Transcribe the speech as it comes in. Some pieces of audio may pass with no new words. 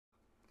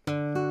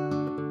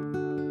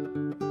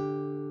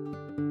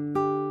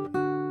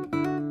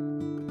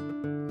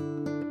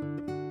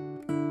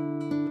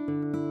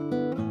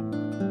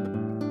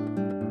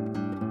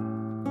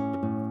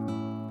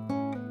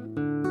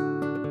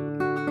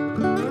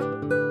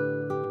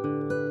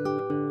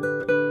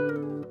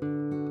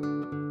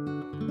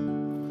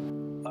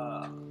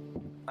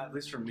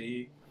least for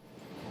me,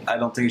 I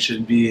don't think it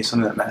should be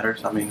something that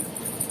matters. I mean,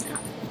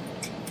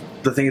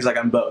 the thing is, like,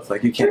 I'm both.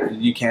 Like, you can't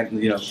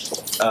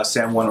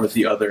say I'm one or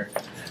the other.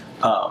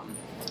 So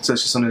it's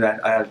just something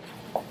that I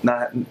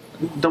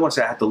don't want to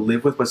say I have to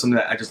live with, but something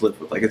that I just live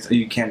with. Like,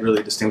 you can't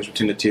really distinguish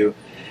between the two.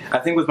 I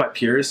think with my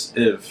peers,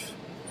 if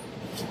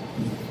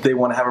they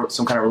want to have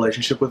some kind of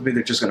relationship with me,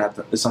 they're just gonna have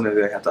to. It's something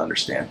that they have to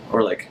understand,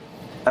 or like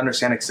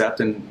understand, accept,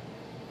 and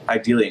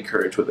ideally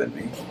encourage within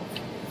me.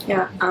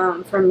 Yeah.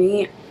 For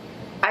me,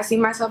 I see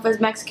myself as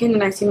Mexican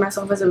and I see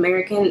myself as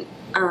American.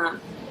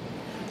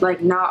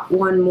 Like, not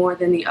one more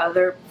than the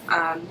other,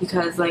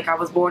 because like I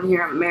was born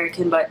here, I'm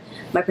American, but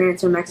my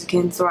parents are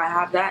Mexican, so I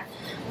have that.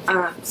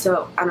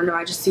 So I don't know.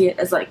 I just see it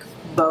as like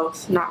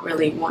both, not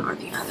really one or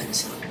the other.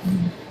 So.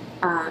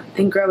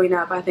 And growing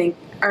up, I think,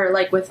 or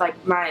like with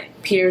like my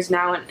peers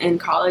now in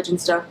college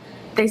and stuff,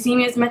 they see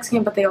me as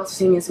Mexican, but they also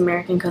see me as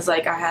American because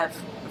like I have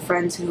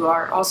friends who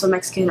are also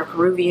Mexican or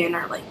Peruvian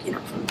or like, you know,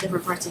 from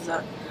different parts of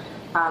the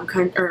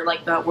country, or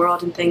like the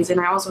world and things. And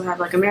I also have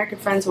like American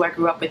friends who I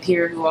grew up with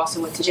here who also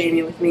went to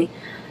JMU with me.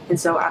 And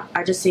so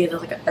I just see it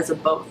as like as a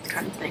both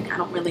kind of thing. I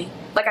don't really,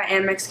 like, I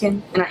am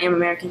Mexican and I am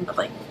American, but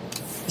like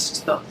it's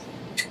just both.